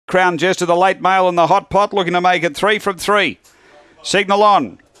Crown Jester, the late mail in the hot pot, looking to make it 3 from 3. Signal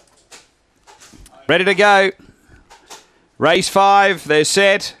on. Ready to go. Race 5, they're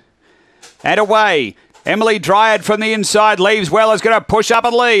set. And away. Emily Dryad from the inside leaves well, is going to push up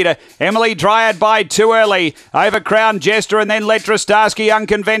and lead. Emily Dryad by too early over Crown Jester and then Letra Starsky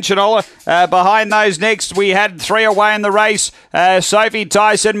Unconventional. Behind those next we had 3 away in the race. Sophie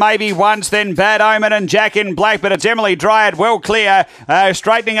Tyson maybe once, then Bad Omen and Jack in Black, but it's Emily Dryad well clear,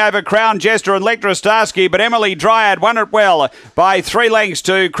 straightening over Crown Jester and Letra Starsky, but Emily Dryad won it well by 3 lengths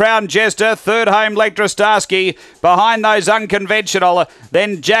to Crown Jester. Third home Letra Starsky. Behind those Unconventional,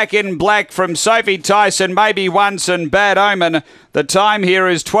 then Jack in Black from Sophie Tyson and maybe once and Bad Omen. The time here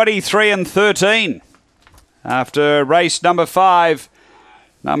is 23 and 13. After race number 5,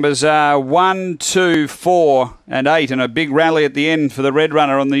 numbers 1, 2, 4 and 8, and a big rally at the end for the red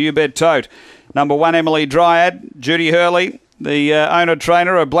runner on the U-Bet tote. Number 1, Emily Dryad. Judy Hurley, the owner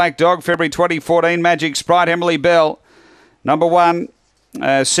trainer of Black Dog, February 2014. Magic Sprite, Emily Bell. Number 1.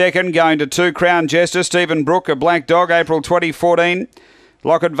 Second, going to 2, Crown Jester, Stephen Brook, a Black Dog, April 2014.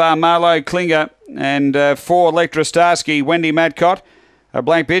 Lockett Var Marlow Klinger, and 4, Letra Starsky, Wendy Matcott, a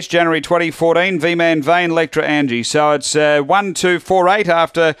Black Bitch, January 2014. V-Man Vane, Lectra Angie. So it's 1, 2, 4, 8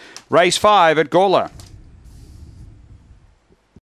 after race 5 at Gawler.